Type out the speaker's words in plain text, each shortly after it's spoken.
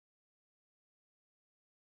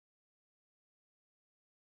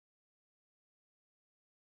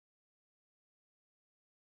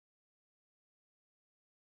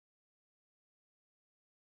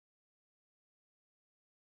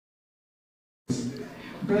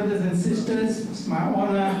Brothers and sisters, it's my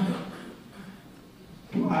honor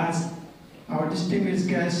to ask our distinguished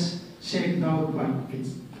guest, Sheikh Daood,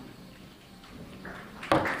 please.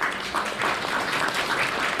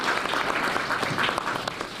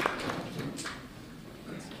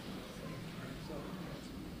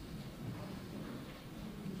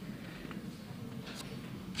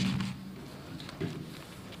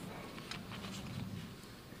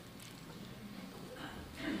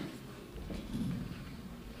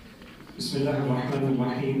 بسم الله الرحمن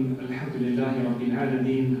الرحيم الحمد لله رب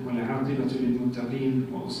العالمين والعاقبة للمتقين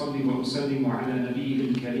وأصلي وأسلم على نبيه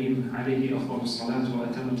الكريم عليه أفضل الصلاة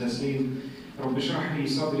وأتم التسليم رب اشرح لي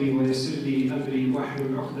صدري ويسر لي أمري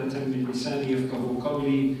واحلل عقدة من لساني يفقهوا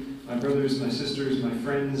قولي. My brothers, my sisters, my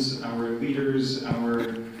friends, our leaders,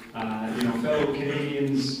 our fellow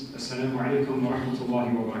Canadians, Assalamu alaikum wa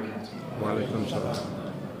rahmatullahi wa barakatuh. Wa alaikum salam.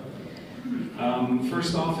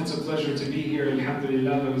 First off, it's a pleasure to be here.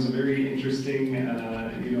 Alhamdulillah, that was a very interesting,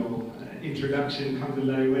 introduction.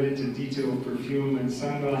 Alhamdulillah, you went into detail of perfume and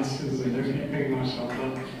sunglasses and everything,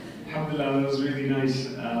 mashallah. Alhamdulillah, that was really nice.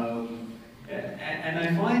 And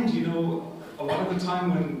I find, a lot of the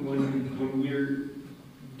time when we're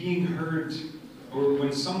being heard, or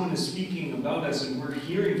when someone is speaking about us and we're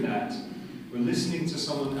hearing that, we're listening to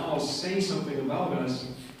someone else say something about us,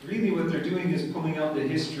 really what they're doing is pulling out the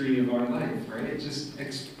history of our life, right? Just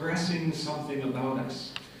expressing something about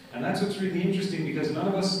us. And that's what's really interesting, because none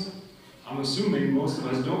of us, I'm assuming most of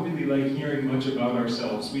us, don't really like hearing much about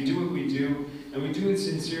ourselves. We do what we do, and we do it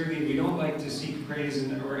sincerely. We don't like to seek praise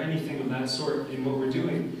or anything of that sort in what we're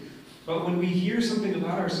doing. But when we hear something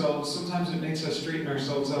about ourselves, sometimes it makes us straighten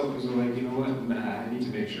ourselves out, because we're like, you know what, I need to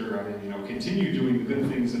make sure I continue doing the good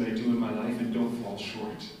things that I do in my life and don't fall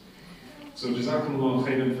short. So Jazakumullah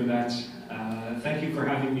khairan for that. Thank you for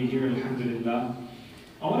having me here, alhamdulillah.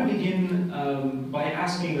 I want to begin by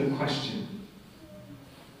asking a question.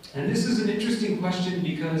 And this is an interesting question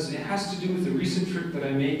because it has to do with a recent trip that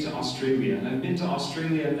I made to Australia. And I've been to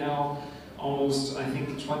Australia now almost, I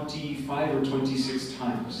think, 25 or 26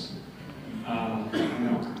 times.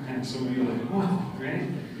 And some of you are like, whoa, right?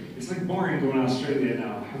 It's like boring going to Australia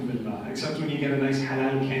now, alhamdulillah, except when you get a nice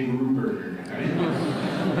halal kangaroo burger, right?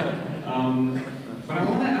 But I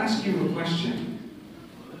want to ask you a question.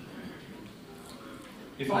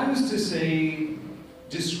 If I was to say,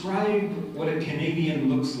 describe what a Canadian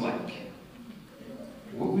looks like,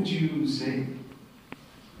 what would you say?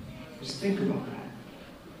 Just think about that.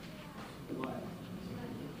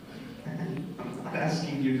 I'm not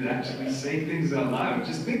asking you to actually say things out loud,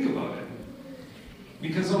 just think about it.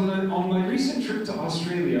 Because on my recent trip to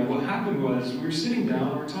Australia, what happened was we were sitting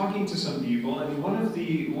down, we're talking to some people, and one of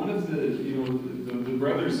the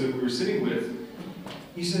brothers that we were sitting with,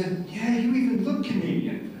 he said, "Yeah, you even look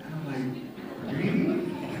Canadian." And I'm like, "Really?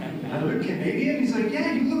 I look Canadian?" He's like,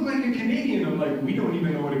 "Yeah, you look like a Canadian." I'm like, "We don't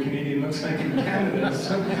even know what a Canadian looks like in Canada."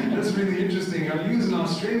 So that's really interesting. How you as an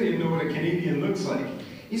Australian know what a Canadian looks like?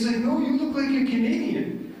 He's like, "No, you look like a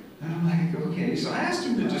Canadian." And I'm like, okay. So I asked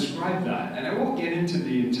him to describe that, and I won't get into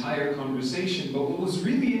the entire conversation, but what was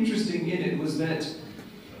really interesting in it was that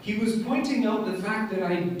he was pointing out the fact that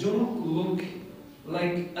I don't look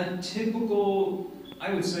like a typical,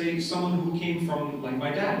 I would say, someone who came from, like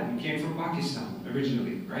my dad, who came from Pakistan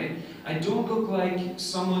originally, right? I don't look like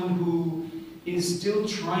someone who is still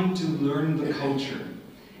trying to learn the culture.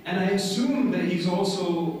 And I assume that he's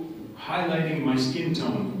also highlighting my skin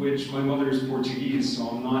tone, which my mother is Portuguese, so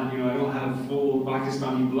I'm not, I don't have full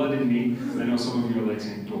Pakistani blood in me. I know some of you are like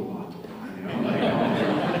saying, "Dola,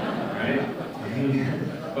 right?"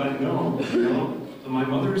 But no, my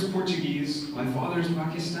mother is Portuguese, my father is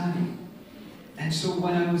Pakistani. And so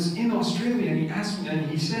when I was in Australia, and he asked me, and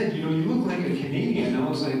he said, "You look like a Canadian." I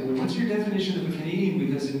was like, "Well, what's your definition of a Canadian?"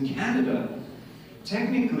 Because in Canada,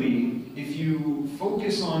 technically, if you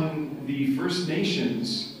focus on the First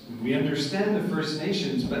Nations, we understand the First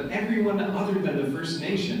Nations, but everyone other than the First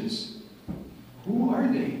Nations, who are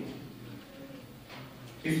they?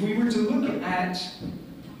 If we were to look at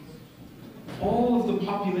all of the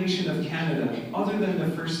population of Canada, other than the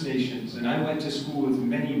First Nations, and I went to school with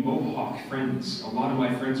many Mohawk friends. A lot of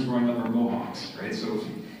my friends growing up are Mohawks, right? So if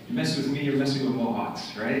you mess with me, you're messing with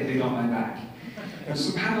Mohawks, right? They got my back. And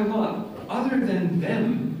subhanAllah, other than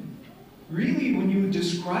them, really, when you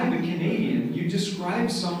describe a Canadian, you describe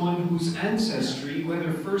someone whose ancestry,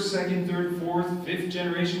 whether first, second, third, fourth, fifth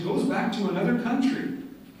generation, goes back to another country.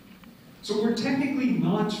 So we're technically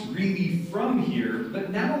not really from here,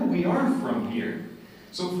 but now we are from here.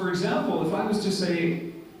 So for example, if I was to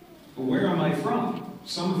say, where am I from?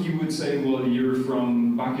 Some of you would say, well, you're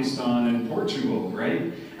from Pakistan and Portugal,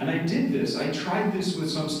 right? And I did this. I tried this with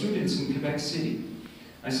some students in Quebec City.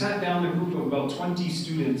 I sat down a group of about 20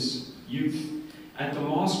 students, youth, at the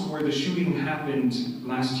mosque where the shooting happened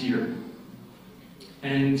last year.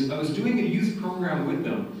 And I was doing a youth program with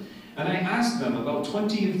them. And I asked them, about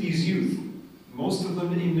 20 of these youth, most of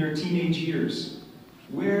them in their teenage years,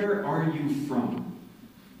 where are you from?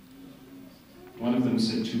 One of them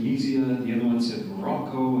said Tunisia, the other one said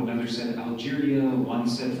Morocco, another said Algeria, one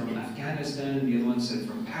said from Afghanistan, the other one said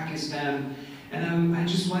from Pakistan. And I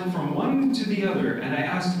just went from one to the other, and I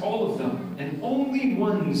asked all of them, and only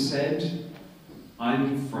one said,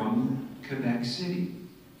 I'm from Quebec City.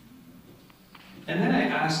 And then I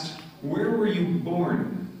asked, where were you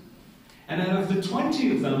born? And out of the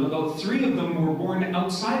 20 of them, about 3 of them were born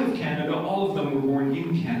outside of Canada, all of them were born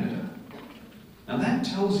in Canada. Now that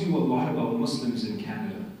tells you a lot about Muslims in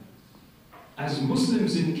Canada. As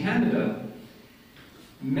Muslims in Canada,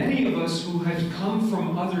 many of us who had come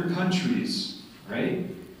from other countries, right,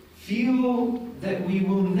 feel that we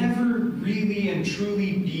will never really and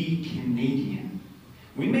truly be Canadian.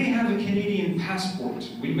 We may have a Canadian passport,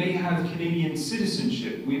 we may have Canadian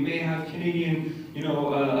citizenship, we may have Canadian,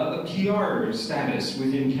 a PR status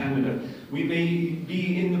within Canada. We may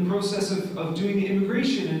be in the process of doing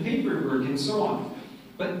immigration and paperwork and so on.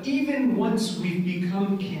 But even once we've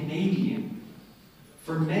become Canadian,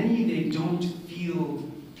 for many they don't feel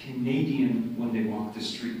Canadian when they walk the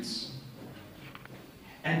streets.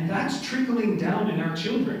 And that's trickling down in our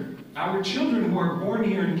children. Our children who are born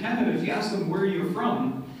here in Canada, if you ask them where you're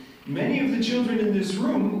from, many of the children in this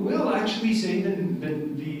room will actually say the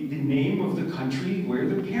name of the country where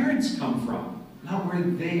their parents come from, not where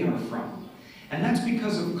they are from. And that's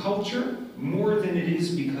because of culture more than it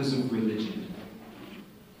is because of religion.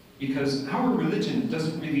 Because our religion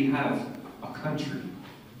doesn't really have a country.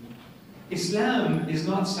 Islam is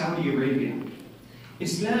not Saudi Arabia.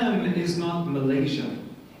 Islam is not Malaysia.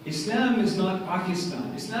 Islam is not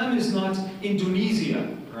Pakistan. Islam is not Indonesia,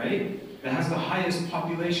 right? That has the highest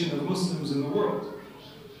population of Muslims in the world.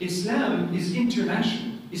 Islam is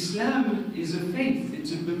international. Islam is a faith,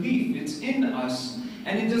 it's a belief, it's in us,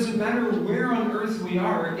 and it doesn't matter where on earth we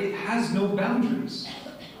are, it has no boundaries.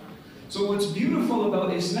 So what's beautiful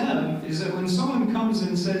about Islam is that when someone comes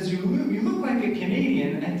and says, you look like a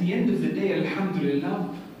Canadian, at the end of the day,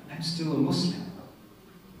 alhamdulillah, I'm still a Muslim.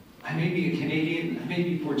 I may be a Canadian, I may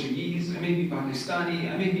be Portuguese, I may be Pakistani,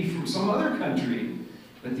 I may be from some other country,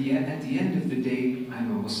 but at the end of the day, I'm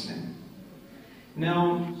a Muslim.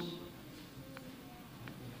 Now,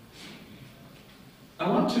 I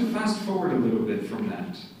want to fast forward a little bit from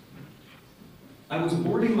that. I was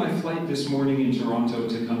boarding my flight this morning in Toronto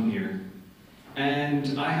to come here,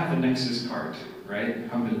 and I have a Nexus card, right?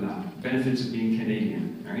 Alhamdulillah. Benefits of being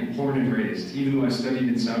Canadian, right? Born and raised. Even though I studied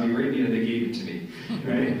in Saudi Arabia, they gave it to me,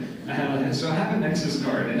 right? So I have a Nexus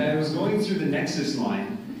card, and I was going through the Nexus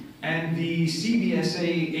line, and the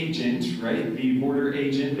CBSA agent, right, the border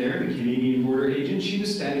agent there, the Canadian border agent, she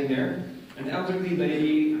was standing there, an elderly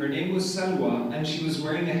lady, her name was Salwa, and she was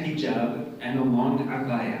wearing a hijab and a long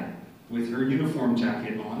abaya with her uniform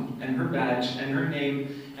jacket on, and her badge, and her name,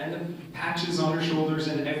 and the patches on her shoulders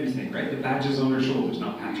and everything, right? The badges on her shoulders,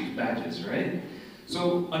 not patches, badges, right?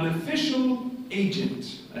 So an official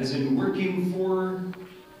agent, as in working for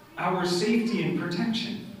our safety and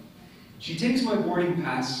protection. She takes my boarding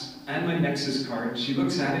pass and my Nexus card, she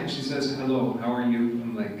looks at it, she says, hello, how are you?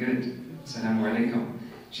 I'm like, good, Assalamu alaikum.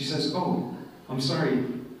 She says, oh, I'm sorry,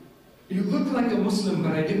 you look like a Muslim,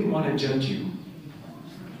 but I didn't want to judge you.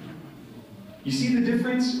 You see the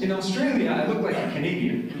difference? In Australia, I look like a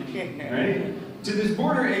Canadian, right? To this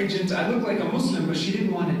border agent, I look like a Muslim, but she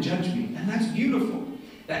didn't want to judge me. And that's beautiful.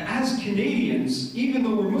 That as Canadians, even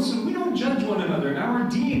though we're Muslim, we don't judge one another. And our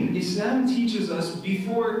deen, Islam, teaches us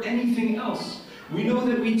before anything else. We know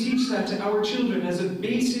that we teach that to our children as a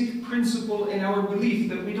basic principle in our belief,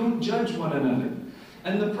 that we don't judge one another.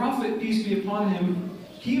 And the Prophet, peace be upon him,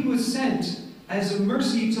 he was sent as a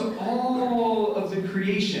mercy to all of the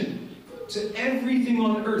creation, to everything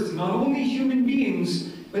on earth, not only human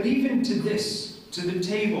beings, but even to this, to the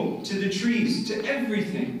table, to the trees, to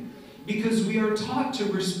everything. Because we are taught to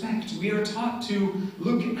respect, we are taught to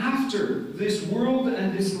look after this world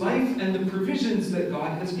and this life and the provisions that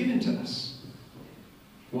God has given to us.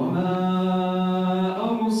 وَمَا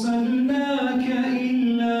أَرْسَلْنَاكَ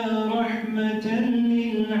إِلَّا رَحْمَةً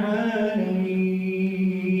لِلْعَالَمِينَ.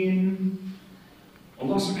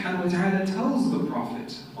 Allah subhanahu wa ta'ala tells the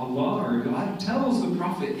Prophet, Allah or God tells the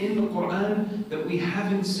Prophet in the Quran that we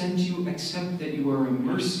haven't sent you except that you are a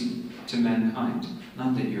mercy to mankind,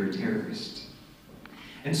 not that you're a terrorist.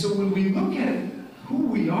 And so when we look at who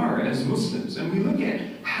we are as Muslims, and we look at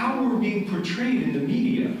how we're being portrayed in the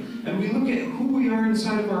media, and we look at who we are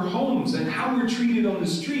inside of our homes and how we're treated on the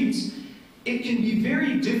streets, it can be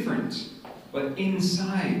very different, but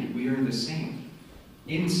inside we are the same.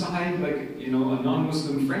 Inside, like, you know, a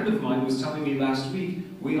non-Muslim friend of mine was telling me last week,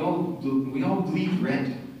 we all bleed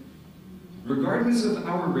red. Regardless of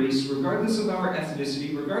our race, regardless of our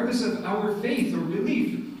ethnicity, regardless of our faith or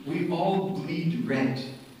belief, we all bleed red.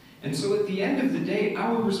 And so at the end of the day,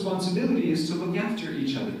 our responsibility is to look after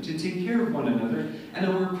each other, to take care of one another, and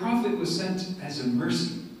our Prophet was sent as a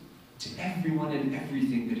mercy to everyone and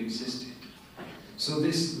everything that existed. So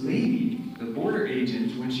this lady, the border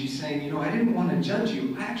agent, when she's saying, you know, I didn't want to judge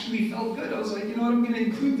you, I actually felt good. I was like, you know what, I'm going to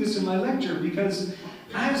include this in my lecture, because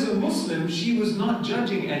as a Muslim, she was not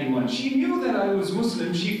judging anyone. She knew that I was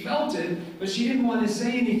Muslim, she felt it, but she didn't want to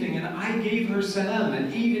say anything, and I gave her salam,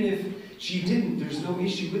 and even if she didn't, there's no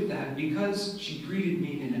issue with that, because she greeted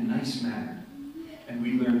me in a nice manner. And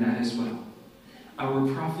we learn that as well. Our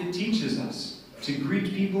Prophet teaches us to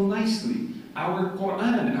greet people nicely. Our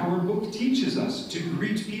Quran, our book teaches us to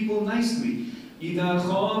greet people nicely. إِذَا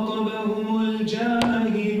خَاطَبَهُمُ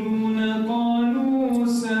الْجَاهِلُونَ قَالُوا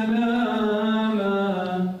سَلَامًا.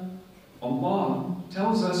 Allah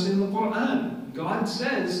tells us in the Quran, God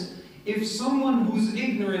says, if someone who's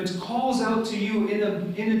ignorant calls out to you in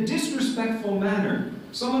a disrespectful manner,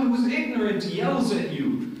 someone who's ignorant yells at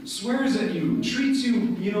you, swears at you, treats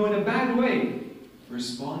you, you know, in a bad way,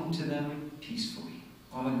 respond to them peacefully.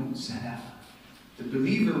 قَالُوا سَلَامًا. The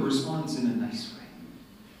believer responds in a nice way.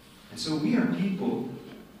 And so we are people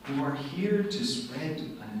who are here to spread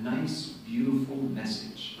a nice, beautiful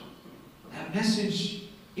message. That message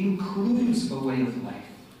includes a way of life.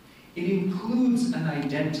 It includes an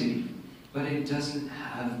identity, but it doesn't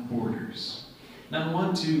have borders. Now I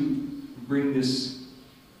want to bring this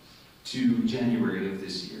to January of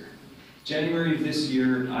this year. January of this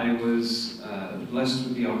year, I was blessed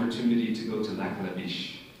with the opportunity to go to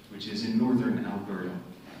Lac-La-Biche, which is in northern Alberta,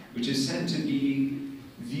 which is said to be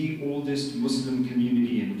the oldest Muslim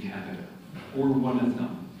community in Canada, or one of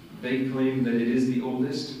them. They claim that it is the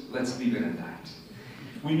oldest. Let's leave it at that.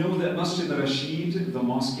 We know that Masjid Rashid, the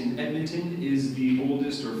mosque in Edmonton, is the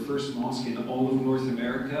oldest or first mosque in all of North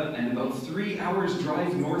America, and about 3 hours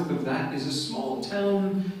drive north of that is a small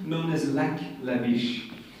town known as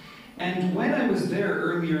Lac-La-Biche. And when I was there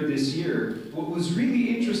earlier this year, what was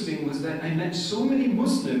really interesting was that I met so many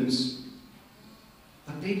Muslims,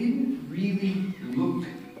 but they didn't really look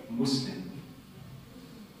Muslim.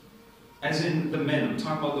 As in the men, I'm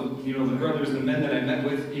talking about the brothers, the men that I met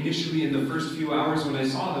with initially in the first few hours when I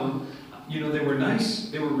saw them. You know, they were nice,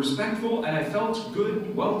 they were respectful, and I felt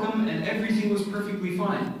good, welcome, and everything was perfectly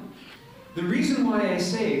fine. The reason why I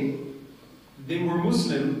say they were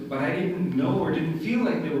Muslim, but I didn't know or didn't feel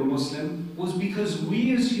like they were Muslim, was because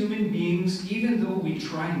we as human beings, even though we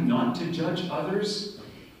try not to judge others,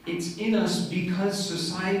 it's in us because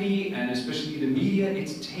society, and especially the media,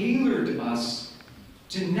 it's tailored us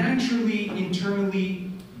to naturally,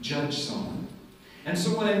 internally judge someone. And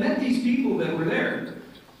so when I met these people that were there,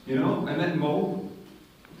 you know, I met Mo,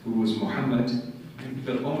 who was Muhammad,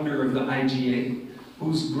 the owner of the IGA,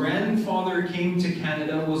 whose grandfather came to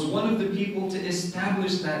Canada, was one of the people to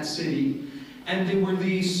establish that city. And they were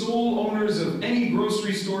the sole owners of any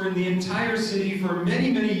grocery store in the entire city for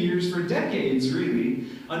many, many years, for decades really,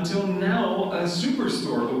 until now a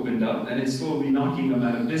superstore opened up and it's slowly knocking them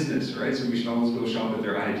out of business, right? So we should always go shop at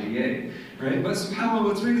their IGA, right? But somehow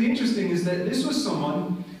what's really interesting is that this was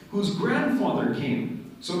someone whose grandfather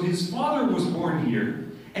came. So his father was born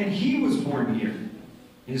here, and he was born here.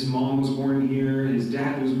 His mom was born here, his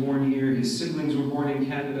dad was born here, his siblings were born in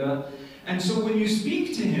Canada. And so when you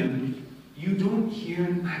speak to him, you don't hear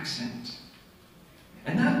an accent.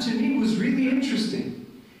 And that to me was really interesting,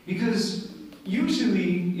 because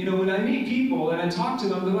usually, you know, when I meet people and I talk to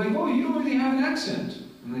them, they're like, oh, you don't really have an accent.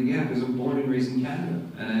 I'm like, yeah, because I'm born and raised in Canada.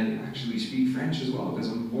 And I actually speak French as well, because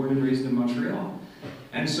I'm born and raised in Montreal.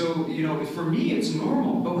 And so, you know, for me, it's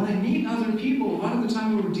normal. But when I meet other people, a lot of the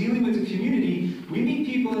time when we're dealing with the community, we meet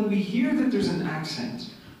people and we hear that there's an accent.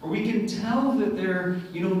 Or we can tell that they're,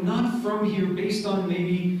 you know, not from here based on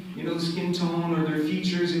maybe, you know, skin tone or their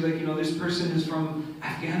features. You're like, you know, this person is from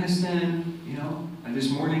Afghanistan, you know. And this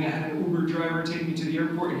morning I had an Uber driver take me to the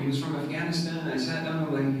airport and he was from Afghanistan. I sat down and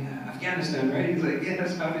I'm like, yeah, Afghanistan, right? He's like,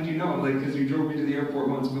 yes, how did you know? I'm like, because you drove me to the airport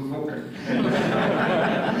once before.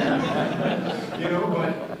 You know,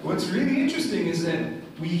 but what's really interesting is that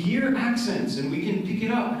we hear accents and we can pick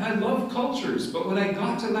it up. And I love cultures, but when I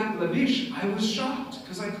got to Lac-La-Biche, I was shocked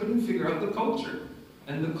because I couldn't figure out the culture.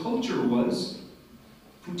 And the culture was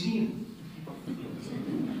poutine.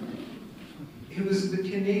 It was the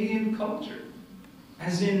Canadian culture.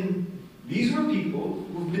 As in, these were people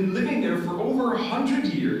who've been living there for over 100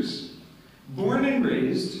 years, born and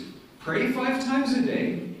raised, pray 5 times a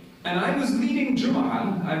day, and I was leading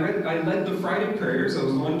Jum'ah. I led the Friday prayers. I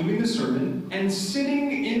was the one doing the sermon, and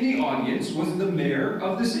sitting in the audience was the mayor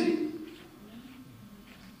of the city,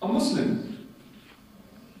 a Muslim.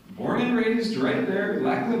 Born and raised right there,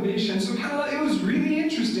 Laklabish, and subhanAllah, it was really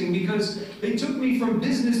interesting because they took me from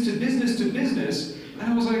business to business to business,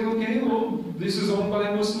 and I was like, okay, well, this is owned by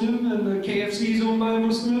a Muslim, and the KFC is owned by a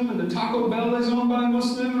Muslim, and the Taco Bell is owned by a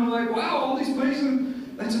Muslim, and I'm like, wow, all these places,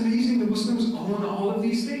 that's amazing, the Muslims own all of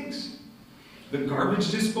these things. The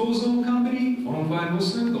garbage disposal company, owned by a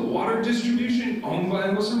Muslim, the water distribution, owned by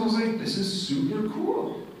a Muslim. I was like, this is super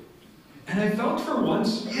cool. And I felt for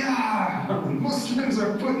once, yeah, Muslims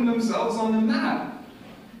are putting themselves on the map.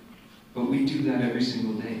 But we do that every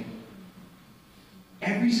single day.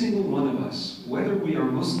 Every single one of us, whether we are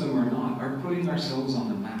Muslim or not, are putting ourselves on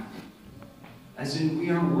the map. As in, we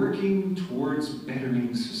are working towards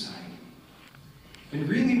bettering society. And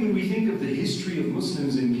really, when we think of the history of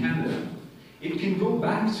Muslims in Canada, it can go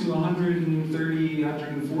back to 130,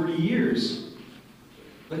 140 years.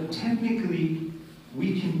 But technically,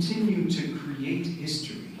 we continue to create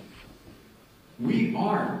history. We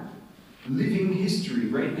are living history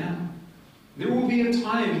right now. There will be a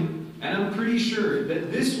time, and I'm pretty sure,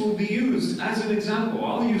 that this will be used as an example.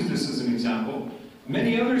 I'll use this as an example.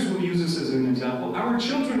 Many others will use this as an example. Our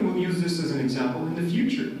children will use this as an example in the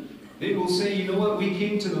future. They will say, you know what, we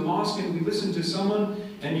came to the mosque and we listened to someone,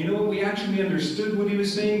 and you know what, we actually understood what he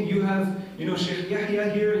was saying. You have, Sheikh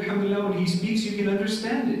Yahya here, alhamdulillah, when he speaks, you can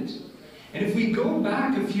understand it. And if we go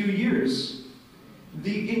back a few years,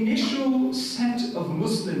 the initial set of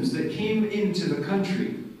Muslims that came into the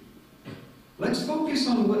country, let's focus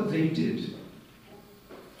on what they did.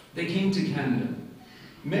 They came to Canada.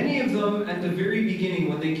 Many of them, at the very beginning,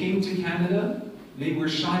 when they came to Canada, they were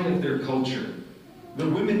shy of their culture. The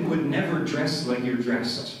women would never dress like you're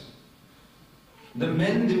dressed. The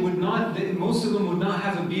men, most of them would not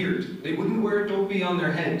have a beard. They wouldn't wear a topi on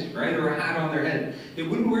their head, right, or a hat on their head. They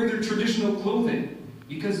wouldn't wear their traditional clothing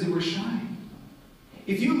because they were shy.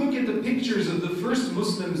 If you look at the pictures of the first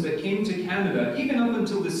Muslims that came to Canada, even up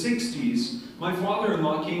until the 60s, my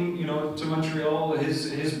father-in-law came, to Montreal.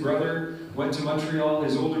 His brother went to Montreal,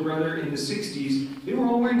 his older brother, in the 60s. They were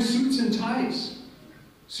all wearing suits and ties.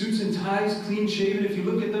 Suits and ties, clean shaven. If you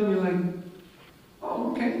look at them, you're like,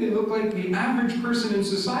 oh, okay, they look like the average person in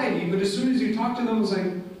society, but as soon as you talk to them, it's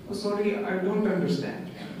like, oh, sorry, I don't understand.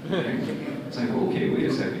 Right? It's like, okay, wait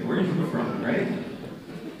a second, where are you from, right?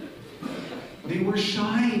 They were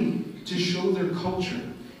shy to show their culture.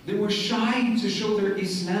 They were shy to show their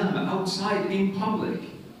Islam outside in public.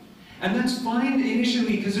 And that's fine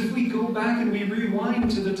initially, because if we go back and we rewind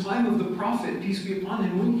to the time of the Prophet, peace be upon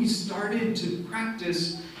him, when he started to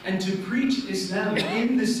practice and to preach Islam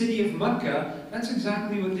in the city of Mecca, that's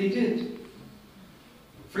exactly what they did.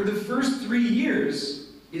 For the first 3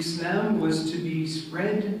 years, Islam was to be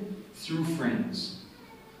spread through friends.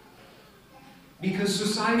 Because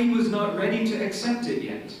society was not ready to accept it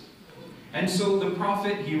yet. And so the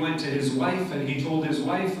Prophet, he went to his wife and he told his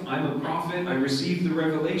wife, I'm a prophet, I received the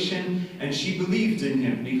revelation, and she believed in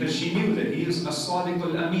him because she knew that he is as-Sadiq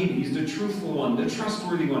al-Amin, he's the truthful one, the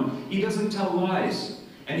trustworthy one. He doesn't tell lies.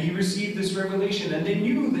 And he received this revelation, and they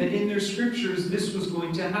knew that in their scriptures this was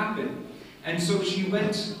going to happen. And so she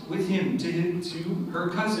went with him to her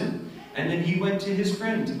cousin. And then he went to his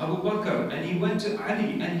friend, Abu Bakr, and he went to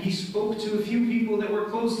Ali, and he spoke to a few people that were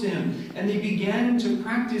close to him. And they began to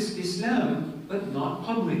practice Islam, but not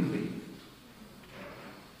publicly.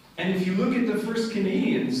 And if you look at the first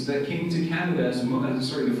Canadians that came to Canada,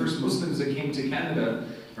 the first Muslims that came to Canada,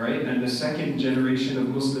 right, and the second generation of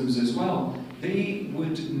Muslims as well, they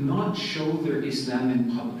would not show their Islam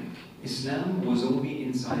in public. Islam was only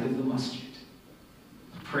inside of the Masjid.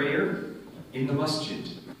 Prayer in the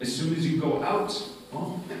Masjid. As soon as you go out,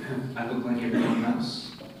 well, I look like everyone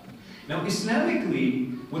else. Now,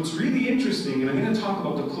 Islamically, what's really interesting, and I'm going to talk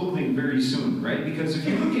about the clothing very soon, right? Because if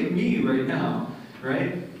you look at me right now,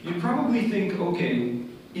 right, you probably think, okay,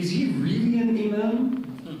 is he really an imam?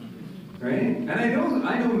 Right? And I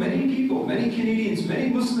know many people, many Canadians, many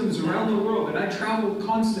Muslims around the world, and I travel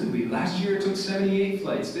constantly. Last year I took 78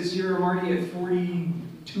 flights. This year I'm already at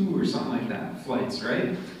 42 or something like that, flights,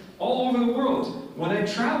 right? All over the world. When I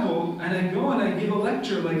travel and I go and I give a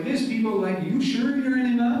lecture like this, people are like, you sure you're an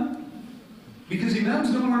imam? Because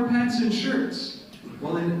imams don't wear pants and shirts.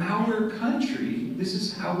 Well, in our country, this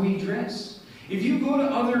is how we dress. If you go to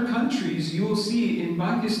other countries, you will see in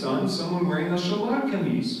Pakistan someone wearing a shalwar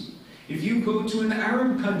kameez. If you go to an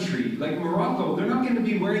Arab country like Morocco, they're not going to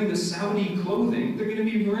be wearing the Saudi clothing, they're going to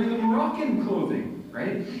be wearing the Moroccan clothing,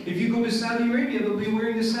 right? If you go to Saudi Arabia, they'll be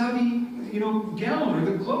wearing the Saudi, gown or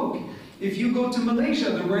the cloak. If you go to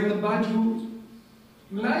Malaysia, they're wearing the baju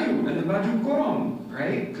Melayu and the baju kurung,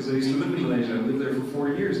 right? Because I used to live in Malaysia. I lived there for 4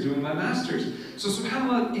 years doing my master's. So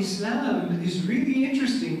subhanAllah, Islam is really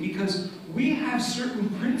interesting because we have certain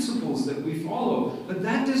principles that we follow, but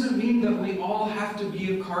that doesn't mean that we all have to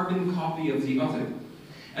be a carbon copy of the other.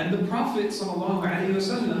 And the Prophet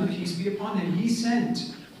ﷺ, peace be upon him, he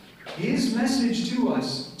sent his message to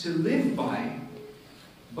us to live by,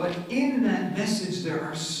 but in that message there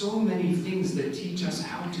are so many things that teach us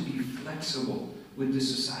how to be flexible with the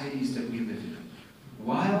societies that we live in,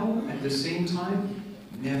 while at the same time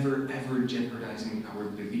never ever jeopardizing our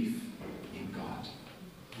belief in God.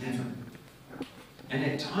 Never. And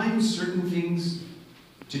at times certain things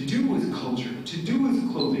to do with culture, to do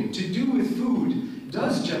with clothing, to do with food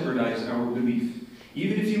does jeopardize our belief.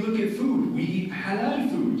 Even if you look at food, we eat halal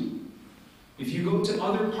food. If you go to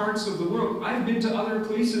other parts of the world, I've been to other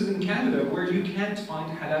places in Canada where you can't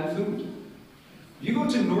find halal food. You go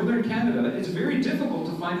to northern Canada, it's very difficult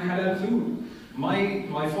to find halal food.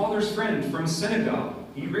 My father's friend from Senegal,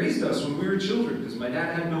 he raised us when we were children, because my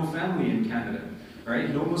dad had no family in Canada, right?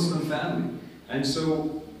 No Muslim family. And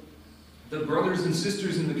so the brothers and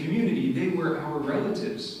sisters in the community, they were our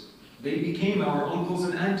relatives. They became our uncles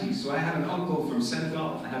and aunties. So I had an uncle from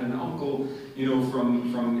Senegal, I had an uncle,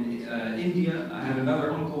 from India, I had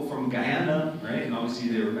another uncle from Guyana, right? And obviously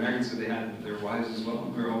they were married, so they had their wives as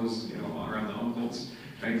well. We were always, around the uncles,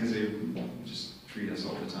 right? Because they just treat us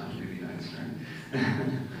all the time really nice, right?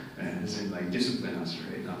 And as in, like, discipline us,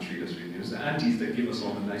 right? Not treat us really. It was the aunties that give us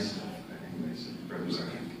all the nice stuff. Anyways, brothers are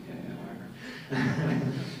like,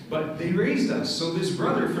 whatever. But they raised us. So this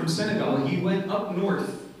brother from Senegal, he went up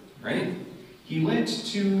north, right? He went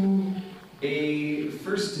to a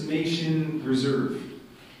First Nation reserve.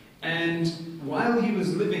 And while he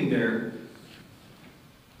was living there,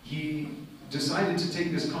 he decided to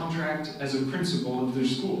take this contract as a principal of their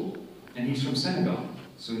school. And he's from Senegal,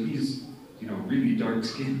 so he's, really dark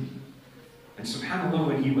skinned. And subhanAllah,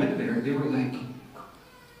 when he went there, they were like,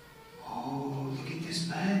 oh, look at this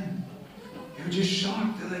man. They were just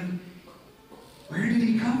shocked. They're like, where did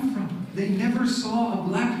he come from? They never saw a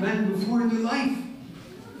black man before in their life.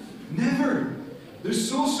 Never. They're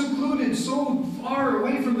so secluded, so far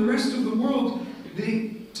away from the rest of the world.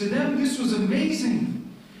 To them, this was amazing.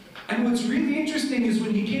 And what's really interesting is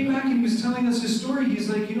when he came back and he was telling us his story, he's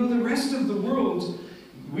like, the rest of the world,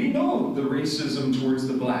 we know the racism towards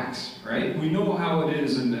the blacks, right? We know how it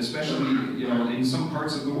is, and especially, in some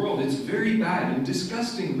parts of the world, it's very bad and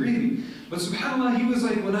disgusting, really. But subhanAllah, he was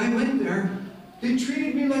like, when I went there, they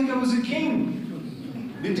treated me like I was a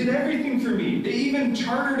king. They did everything for me. They even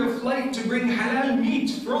chartered a flight to bring halal meat,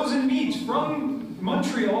 frozen meat, from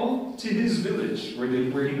Montreal to his village where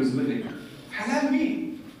he was living. Halal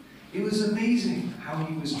meat. It was amazing how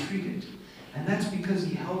he was treated. And that's because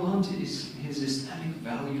he held on to his Islamic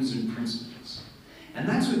values and principles. And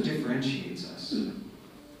that's what differentiates us.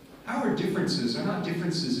 Our differences are not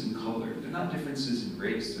differences in color. They're not differences in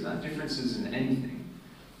race. They're not differences in anything.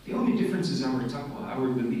 The only difference is our taqwa, our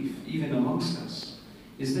belief, even amongst us,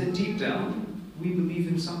 is that deep down, we believe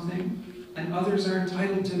in something, and others are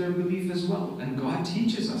entitled to their belief as well. And God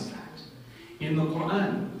teaches us that. In the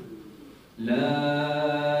Quran,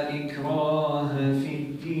 La ikraha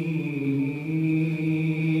fi deen.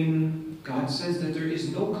 God says that there is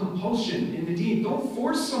no compulsion in the deen. Don't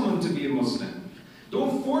force someone to be a Muslim.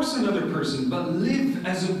 Don't force another person, but live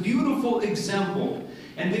as a beautiful example.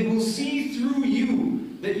 And they will see through you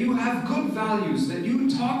that you have good values, that you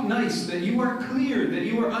talk nice, that you are clear, that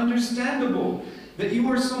you are understandable, that you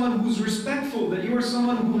are someone who's respectful, that you are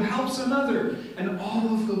someone who helps another. And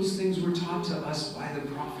all of those things were taught to us by the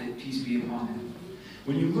Prophet, peace be upon him.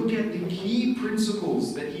 When you look at the key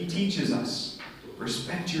principles that he teaches us,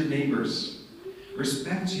 respect your neighbors,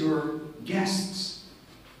 respect your guests.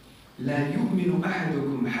 لا يؤمن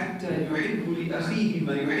أحدكم حتى يحب لأخيه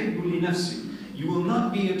ما يحب لنفسه. You will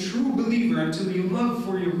not be a true believer until you love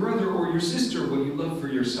for your brother or your sister what you love for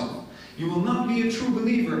yourself. You will not be a true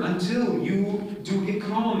believer until you do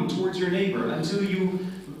ikram towards your neighbor, until you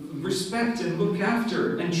respect and look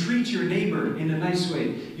after and treat your neighbor in a nice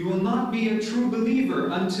way. You will not be a true believer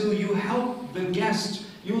until you help the guest.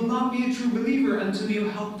 You will not be a true believer until you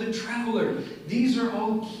help the traveler. These are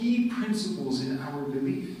all key principles in our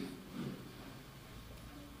belief.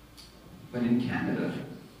 But in Canada,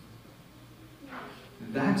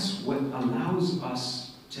 that's what allows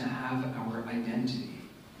us to have our identity.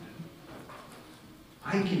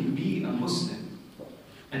 I can be a Muslim,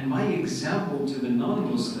 and my example to the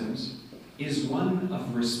non-Muslims is one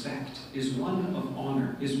of respect, is one of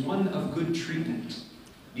honor, is one of good treatment,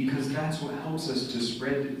 because that's what helps us to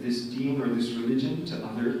spread this deen or this religion to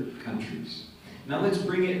other countries. Now let's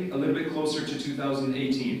bring it a little bit closer to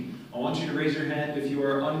 2018. I want you to raise your hand if you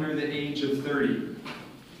are under the age of 30.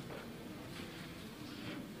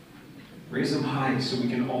 Raise them high so we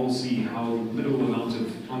can all see how little amount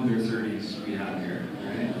of under 30s we have here.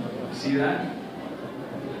 Right? See that?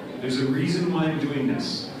 There's a reason why I'm doing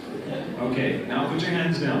this. Okay, now put your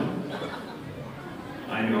hands down.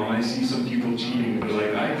 I know, I see some people cheating, but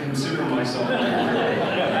like, I consider myself under 30.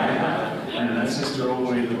 Right? And that sister all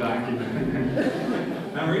the way in the back.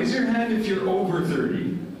 Now raise your hand if you're over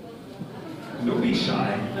 30. Don't be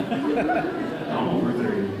shy. I'm over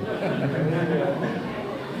 30.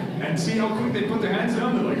 And see how quick they put their hands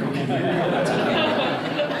down? They're like, okay, that's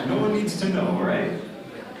okay. No one needs to know, right?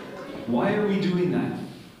 Why are we doing that?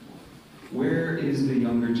 Where is the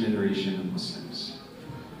younger generation of Muslims?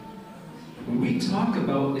 When we talk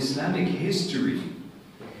about Islamic history,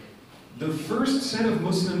 the first set of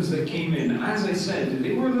Muslims that came in, as I said,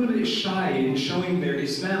 they were a little bit shy in showing their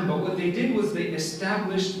Islam, but what they did was they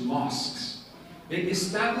established mosques. They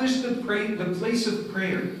established the place of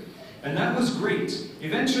prayer. And that was great.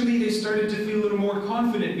 Eventually they started to feel a little more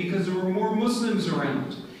confident because there were more Muslims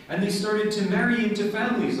around. And they started to marry into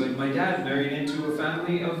families. Like my dad married into a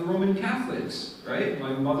family of Roman Catholics, right?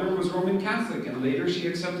 My mother was Roman Catholic, and later she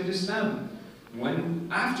accepted Islam.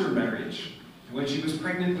 After marriage, when she was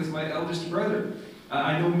pregnant with my eldest brother.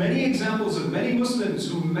 I know many examples of many Muslims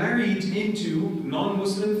who married into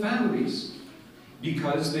non-Muslim families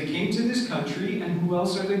because they came to this country, and who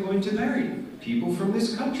else are they going to marry? People from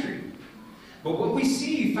this country. But what we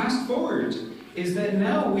see, fast forward, is that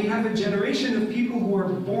now we have a generation of people who are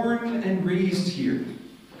born and raised here.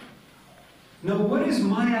 Now, what is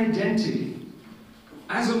my identity?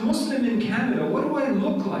 As a Muslim in Canada, what do I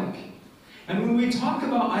look like? And when we talk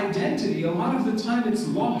about identity, a lot of the time it's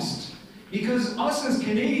lost. Because us as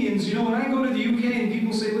Canadians, you know, when I go to the UK and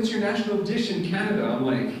people say, what's your national dish in Canada? I'm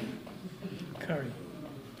like, curry.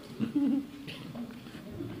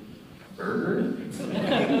 Burger?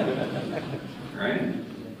 Right?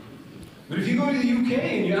 But if you go to the UK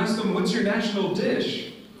and you ask them, what's your national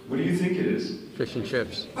dish? What do you think it is? Fish and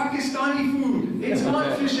chips. Pakistani food. It's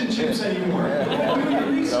not fish and chips anymore. Do your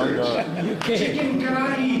research. Chicken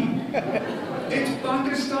karahi. It's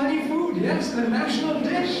Pakistani food. Yes, the national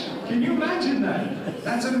dish. Can you imagine that?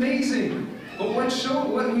 That's amazing. But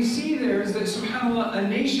what we see there is that, subhanAllah, a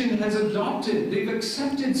nation has adopted, they've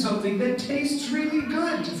accepted something that tastes really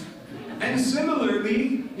good. And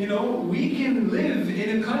similarly, you know, we can live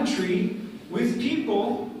in a country with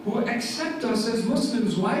people who accept us as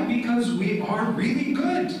Muslims. Why? Because we are really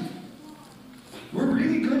good. We're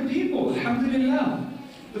really good people, alhamdulillah.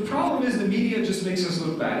 The problem is the media just makes us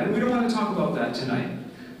look bad, and we don't want to talk about that tonight.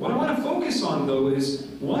 What I want to focus on, though, is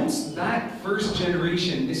once that first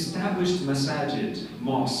generation established Masjid,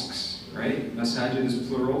 mosques, right? Masjid is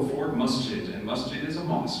plural for Masjid, and Masjid is a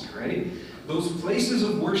mosque, right? Those places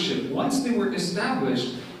of worship, once they were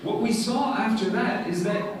established, what we saw after that is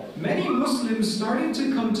that many Muslims started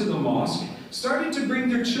to come to the mosque, started to bring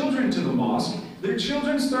their children to the mosque, their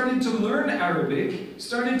children started to learn Arabic,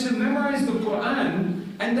 started to memorize the Quran,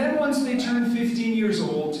 and then once they turn 15 years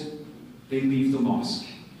old, they leave the mosque.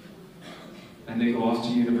 And they go off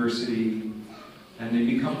to university, and they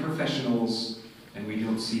become professionals, and we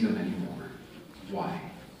don't see them anymore. Why?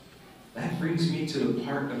 That brings me to the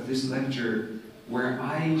part of this lecture where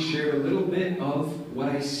I share a little bit of what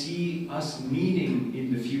I see us needing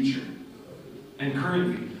in the future. And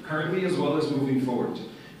currently as well as moving forward.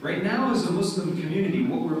 Right now as a Muslim community,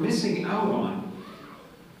 what we're missing out on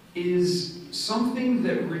is something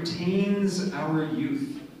that retains our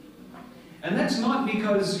youth. And that's not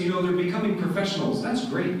because, you know, they're becoming professionals. That's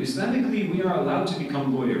great. Islamically, we are allowed to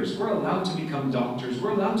become lawyers. We're allowed to become doctors. We're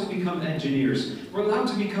allowed to become engineers. We're allowed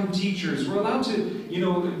to become teachers. We're allowed to, you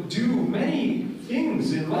know, do many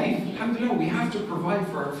things in life. Alhamdulillah, we have to provide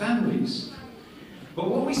for our families. But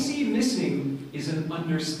what we see missing is an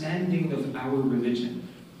understanding of our religion.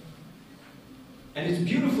 And it's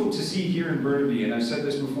beautiful to see here in Burnaby, and I've said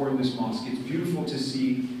this before in this mosque, it's beautiful to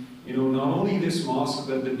see, you know, not only this mosque,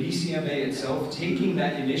 but the BCMA itself taking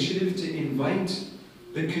that initiative to invite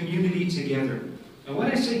the community together. And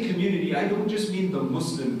when I say community, I don't just mean the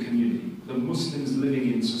Muslim community, the Muslims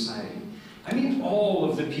living in society. I mean all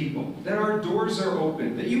of the people, that our doors are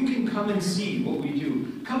open, that you can come and see what we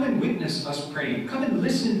do. Come and witness us praying. Come and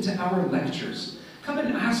listen to our lectures. Come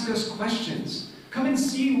and ask us questions. Come and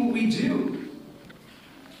see what we do.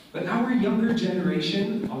 But our younger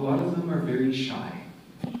generation, a lot of them are very shy.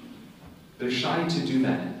 They're shy to do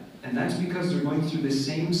that. And that's because they're going through the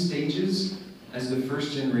same stages as the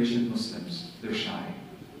first generation Muslims. They're shy.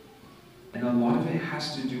 And a lot of it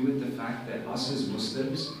has to do with the fact that us as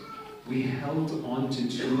Muslims, we held on to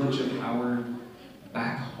too much of our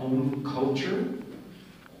back home culture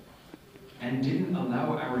and didn't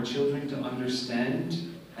allow our children to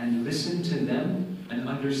understand and listen to them and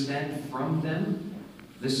understand from them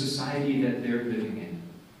the society that they're living in.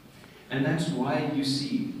 And that's why you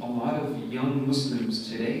see a lot of young Muslims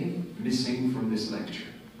today missing from this lecture.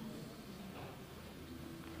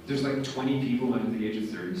 There's like 20 people under the age of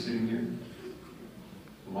 30 sitting here.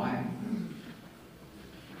 Why?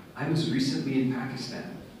 I was recently in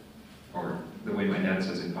Pakistan, or the way my dad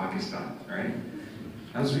says it, Pakistan, right?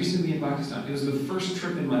 I was recently in Pakistan. It was the first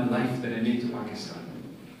trip in my life that I made to Pakistan.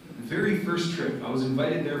 The very first trip. I was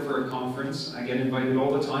invited there for a conference. I get invited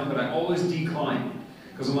all the time, but I always decline.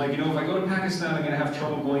 Because I'm like, you know, if I go to Pakistan, I'm going to have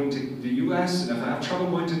trouble going to the US, and if I have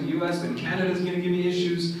trouble going to the US, then Canada's going to give me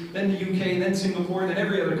issues, then the UK, then Singapore, then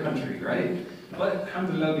every other country, right? But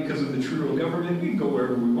alhamdulillah, because of the Trudeau government, we can go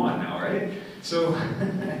wherever we want now, right? So,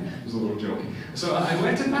 it was a little joke. So I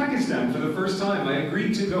went to Pakistan for the first time. I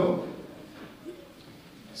agreed to go.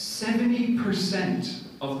 70%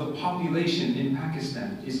 of the population in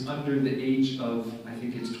Pakistan is under the age of, I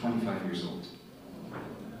think it's 25 years old.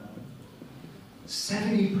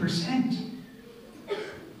 70%.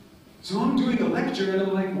 So I'm doing a lecture and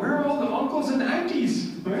I'm like, where are all the uncles and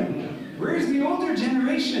aunties? Right? Where's the older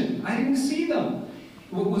generation? I didn't see them.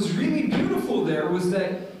 What was really beautiful there was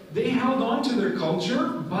that they held on to their culture,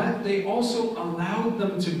 but they also allowed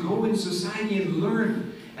them to go in society and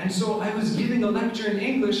learn. And so I was giving a lecture in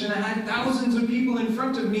English and I had thousands of people in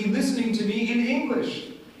front of me listening to me in English,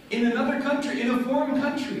 in another country, in a foreign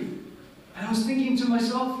country. And I was thinking to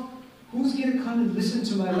myself, who's going to come and listen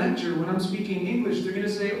to my lecture when I'm speaking English? They're going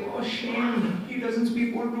to say, oh, shame, he doesn't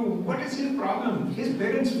speak Urdu. What is his problem? His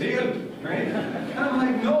parents failed, right? And I'm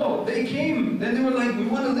like, no, they came. Then they were like, we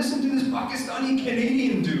want to listen to this Pakistani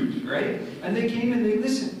Canadian dude, right? And they came and they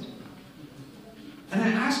listened. And I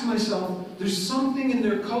asked myself, there's something in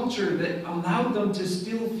their culture that allowed them to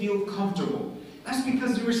still feel comfortable. That's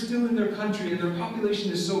because they were still in their country and their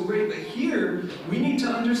population is so great. But here, we need to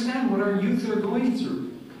understand what our youth are going through.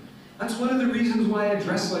 That's one of the reasons why I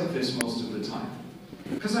dress like this most of the time.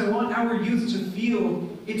 Because I want our youth to feel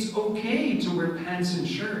it's okay to wear pants and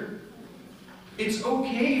shirt. It's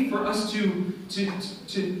okay for us to,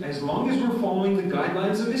 as long as we're following the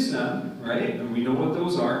guidelines of Islam, right? And we know what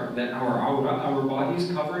those are, that our body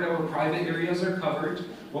is covered, our private areas are covered,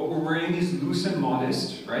 what we're wearing is loose and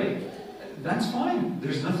modest, right? That's fine.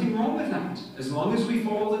 There's nothing wrong with that, as long as we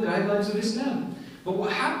follow the guidelines of Islam. But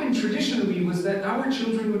what happened traditionally was that our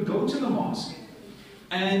children would go to the mosque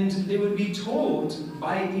and they would be told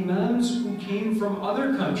by imams who came from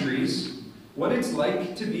other countries what it's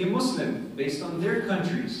like to be a Muslim based on their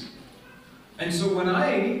countries. And so when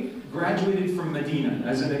I graduated from Medina,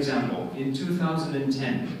 as an example, in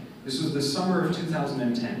 2010, this was the summer of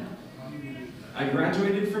 2010, I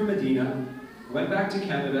graduated from Medina, went back to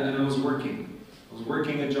Canada, and I was working. I was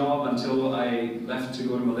working a job until I left to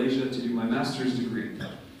go to Malaysia to do my master's degree.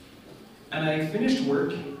 And I finished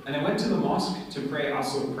work, and I went to the mosque to pray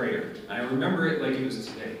Asr prayer. And I remember it like it was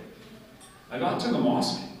today. I got to the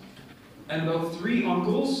mosque, and about 3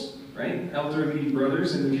 uncles, right, elderly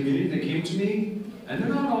brothers in the community, they came to me, and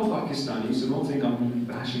they're not all Pakistanis, so don't think I'm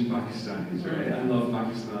bashing Pakistanis, right? I love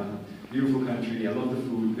Pakistan. Beautiful country, I love the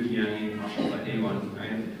food, biryani, mashallah, A1,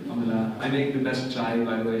 right? Alhamdulillah. I make the best chai,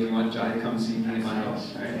 by the way. If you want chai, come see me in my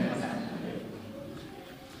house, right?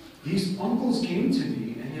 These uncles came to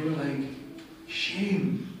me and they were like,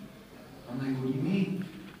 shame. I'm like, what do you mean?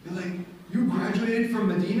 They're like, you graduated from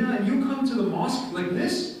Medina and you come to the mosque like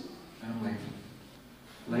this? And I'm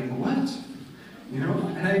like what? You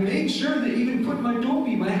know? And I made sure they even put my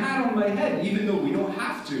topi, my hat on my head, even though we don't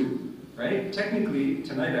have to. Right? Technically,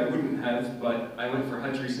 tonight I wouldn't have, but I went for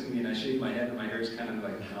Hajj recently and I shaved my head and my hair is kind of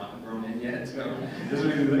like not grown in yet, so it doesn't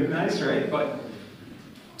really look nice, right? But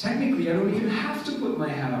technically I don't even have to put my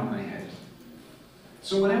hat on my head.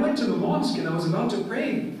 So when I went to the mosque and I was about to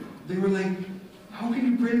pray, they were like, how can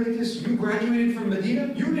you pray like this? You graduated from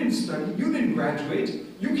Medina? You didn't study, you didn't graduate,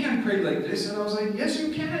 you can't pray like this. And I was like, yes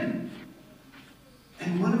you can.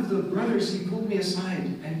 And one of the brothers, he pulled me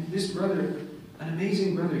aside, and this brother, an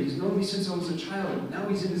amazing brother. He's known me since I was a child. Now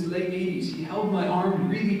he's in his late 80s. He held my arm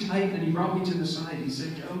really tight and he brought me to the side. He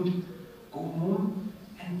said, Daoud, go home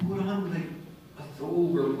and put on like a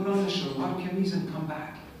thobe or put on a shalwar kameez and come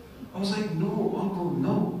back. I was like, no, uncle,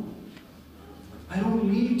 no. I don't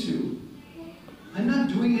need to. I'm not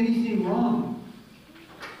doing anything wrong.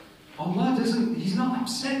 Allah doesn't, He's not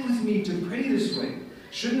upset with me to pray this way.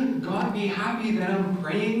 Shouldn't God be happy that I'm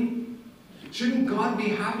praying? Shouldn't God be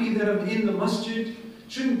happy that I'm in the masjid?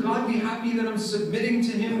 Shouldn't God be happy that I'm submitting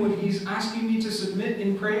to Him when He's asking me to submit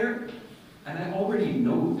in prayer? And I already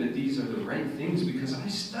know that these are the right things because I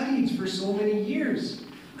studied for so many years.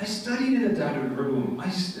 I studied in a Darul Uloom,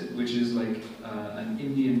 which is like an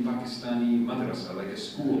Indian Pakistani madrasa, like a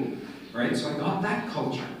school, right? So I got that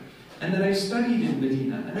culture. And then I studied in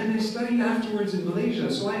Medina, and then I studied afterwards in Malaysia,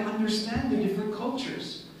 so I understand the different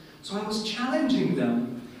cultures. So I was challenging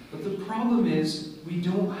them, but the problem is we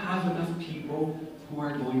don't have enough people who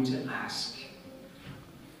are going to ask.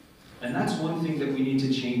 And that's one thing that we need to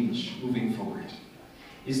change moving forward,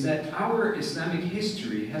 is that our Islamic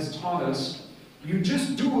history has taught us, you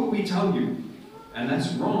just do what we tell you. And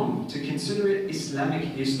that's wrong to consider it Islamic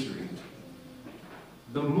history.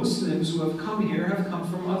 The Muslims who have come here have come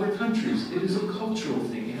from other countries. It is a cultural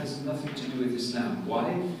thing. It has nothing to do with Islam.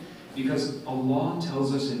 Why? Because Allah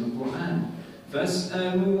tells us in the Quran,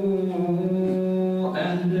 فَاسْأَلُوا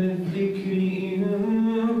أَهْلَ الذِّكْرِ إِن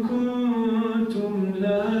كُنتُمْ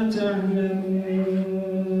لَا تَعْلَمُونَ.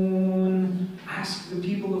 Ask the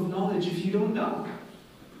people of knowledge if you don't know.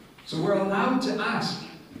 So we're allowed to ask.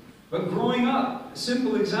 But growing up, a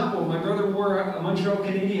simple example, my brother wore a Montreal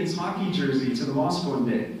Canadiens hockey jersey to the mosque one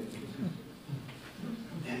day.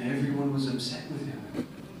 And everyone was upset with him.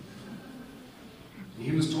 And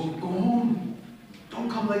he was told, go home. Don't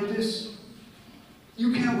come like this.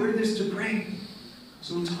 You can't wear this to pray.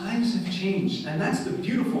 So times have changed. And that's the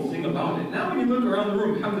beautiful thing about it. Now when you look around the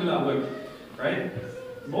room, alhamdulillah, look, right?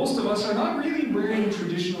 Most of us are not really wearing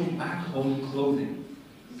traditional back home clothing.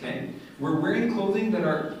 Okay? We're wearing clothing that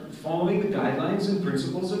are following the guidelines and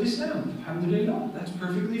principles of Islam. Alhamdulillah, that's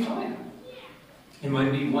perfectly fine. It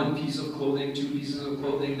might be one piece of clothing, two pieces of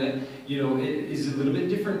clothing that, you know, it is a little bit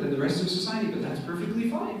different than the rest of society, but that's perfectly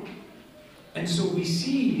fine. And so we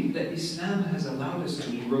see that Islam has allowed us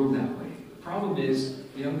to grow that way. The problem is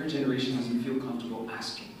the younger generation doesn't feel comfortable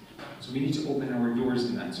asking. So we need to open our doors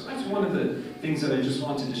in that. So that's one of the things that I just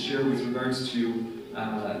wanted to share with regards to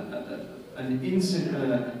an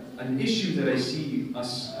issue that I see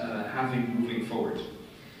us having moving forward.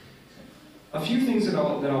 A few things that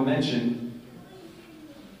I'll mention.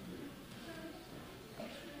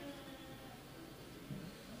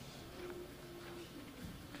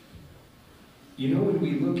 You know, when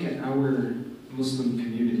we look at our Muslim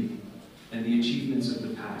community and the achievements of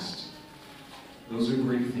the past, those are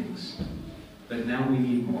great things. But now we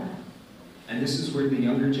need more. And this is where the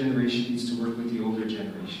younger generation needs to work with the older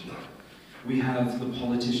generation. We have the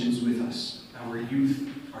politicians with us. Our youth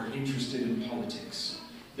are interested in politics.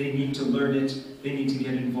 They need to learn it. They need to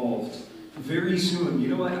get involved. Very soon, you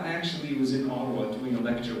know what? I actually was in Ottawa doing a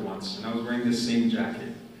lecture once, and I was wearing this same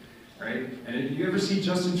jacket, right? And did you ever see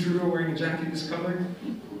Justin Trudeau wearing a jacket this color?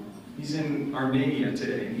 He's in Armenia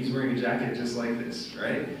today, and he's wearing a jacket just like this,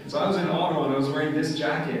 right? So I was in Ottawa, and I was wearing this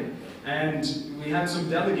jacket. And we had some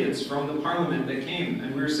delegates from the parliament that came,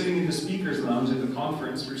 and we were sitting in the speaker's lounge at the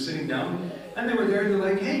conference. We were sitting down, and they were there, and they're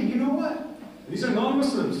like, hey, you know what? These are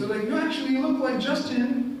non-Muslims. They're like, you actually look like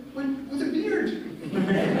Justin with a beard.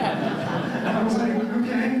 And I was like,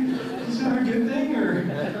 okay, is that a good thing, or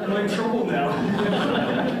am I in trouble now?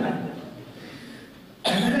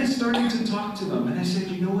 And then I started to talk to them, and I said,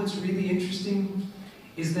 you know what's really interesting?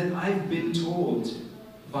 Is that I've been told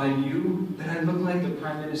by you that I look like the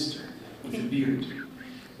Prime Minister with a beard.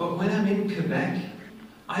 But when I'm in Quebec,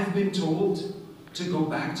 I've been told to go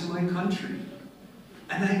back to my country.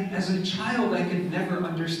 And as a child, I could never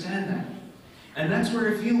understand that. And that's where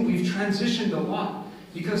I feel we've transitioned a lot.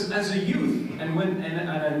 Because as a youth, and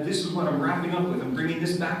this is what I'm wrapping up with, I'm bringing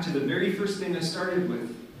this back to the very first thing I started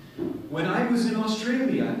with. When I was in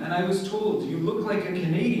Australia, and I was told, you look like a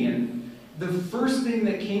Canadian, the first thing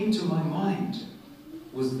that came to my mind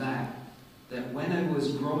was that when I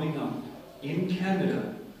was growing up in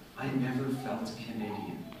Canada, I never felt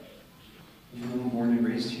Canadian. Even though I'm born and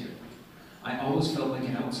raised here. I always felt like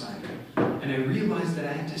an outsider. And I realized that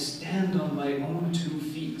I had to stand on my own 2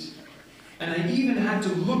 feet. And I even had to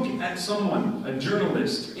look at someone, a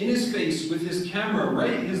journalist, in his face with his camera,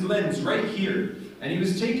 his lens right here. And he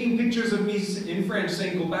was taking pictures of me in French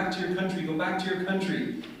saying, go back to your country, go back to your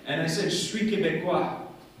country. And I said, je suis Québécois,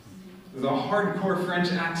 with a hardcore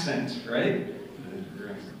French accent, right?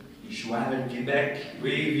 Joie le Québec.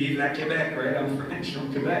 Oui, vive la Québec, right? I'm French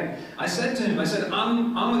from Quebec. I said to him,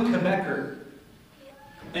 I'm a Quebecer.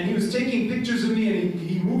 And he was taking pictures of me, and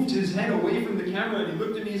he moved his head away from the camera, and he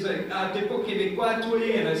looked at me, he's like, ah, t'es pas Québécois,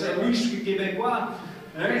 toi? And I said, oui, je suis Québécois.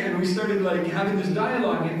 Right? And we started like having this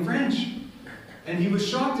dialogue in French. And he was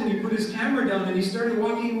shocked, and he put his camera down, and he started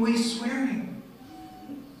walking away swearing.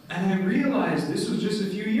 And I realized this was just a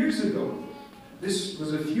few years ago. This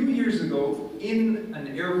was a few years ago in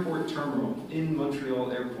an airport terminal, in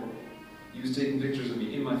Montreal airport. He was taking pictures of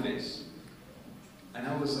me in my face. And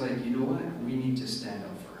I was like, you know what? We need to stand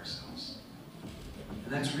up for ourselves.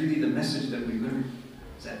 And that's really the message that we learned.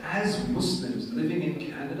 Is that as Muslims living in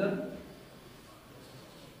Canada,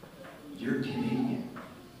 you're Canadian.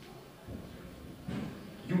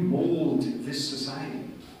 You mold this society.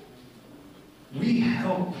 We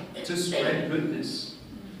help to spread goodness.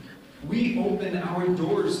 We open our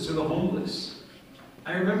doors to the homeless.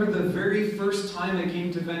 I remember the very first time I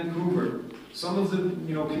came to Vancouver, some of the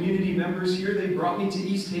community members here, they brought me to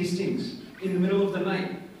East Hastings in the middle of the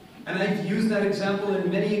night. And I've used that example in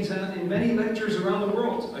many lectures around the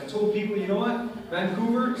world. I've told people, you know what?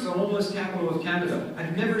 Vancouver is the homeless capital of Canada.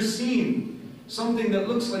 I've never seen something that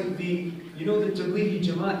looks like the Tablighi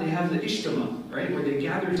Jamaat, they have the Ijtima, right? Where they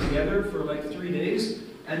gather together for like 3 days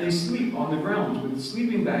and they sleep on the ground with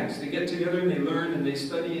sleeping bags. They get together and they learn and they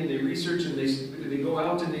study and they research and they go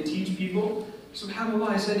out and they teach people. SubhanAllah,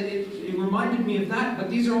 I said, it reminded me of that, but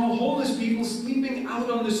these are all homeless people sleeping out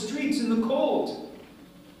on the streets in the cold.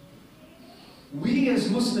 We as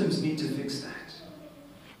Muslims need to fix that.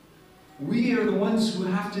 We are the ones who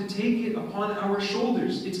have to take it upon our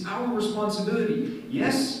shoulders. It's our responsibility.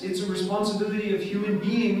 Yes, it's a responsibility of human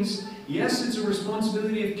beings. Yes, it's a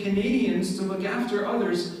responsibility of Canadians to look after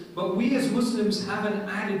others, but we as Muslims have an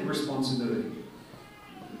added responsibility.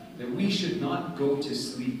 That we should not go to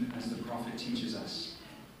sleep, as the Prophet teaches us,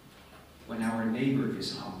 when our neighbor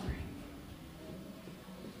is hungry.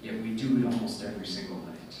 Yet we do it almost every single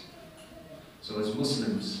night. So as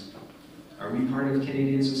Muslims, are we part of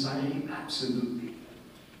Canadian society? Absolutely.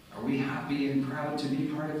 Are we happy and proud to be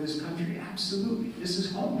part of this country? Absolutely. This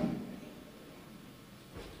is home.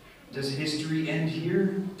 Does history end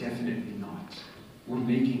here? Definitely not. We're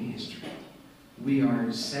making history. We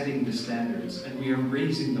are setting the standards, and we are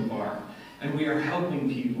raising the bar, and we are helping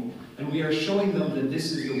people, and we are showing them that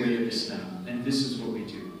this is the way of Islam, and this is what we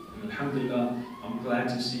do. And alhamdulillah, I'm glad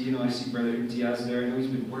to see, I see Brother Imtiaz there. I know he's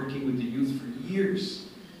been working with the youth for years.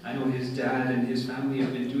 I know his dad and his family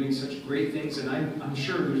have been doing such great things, and I'm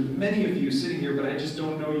sure there's many of you sitting here, but I just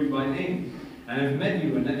don't know you by name. And I've met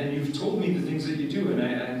you, and you've told me the things that you do, and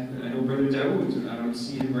I know Brother Daood, I don't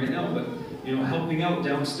see him right now, but helping out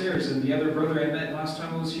downstairs, and the other brother I met last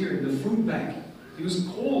time I was here, the food bank. It was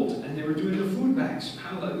cold, and they were doing the food banks.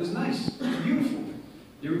 SubhanAllah, it was nice, it was beautiful.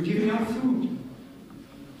 They were giving out food.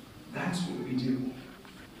 That's what we do.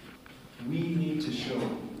 We need to show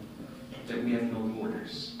that we have no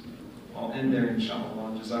borders. I'll end there,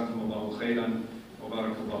 inshallah. Jazakumullahu khairan, wa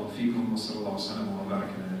barakallahu feekum, wa sallallahu sallam wa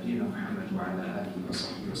baraka ala nabiyyina Muhammad wa ala alihi wa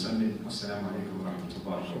sahbihi wa sallim. Wassalamu alaikum wa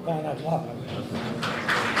rahmatullahi wa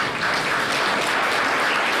barakatuh.